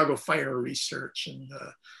Great Chicago Fire research. And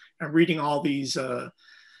I'm reading all these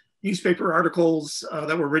newspaper articles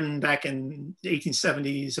that were written back in the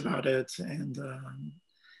 1870s about it, and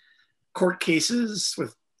court cases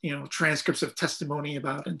with transcripts of testimony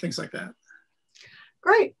about and things like that.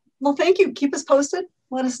 Great. Well, thank you. Keep us posted.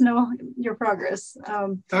 Let us know your progress.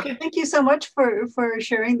 Okay. Thank you so much for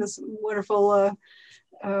sharing this wonderful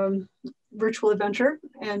virtual adventure,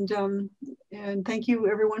 and thank you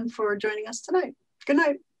everyone for joining us tonight. Good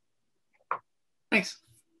night. Thanks.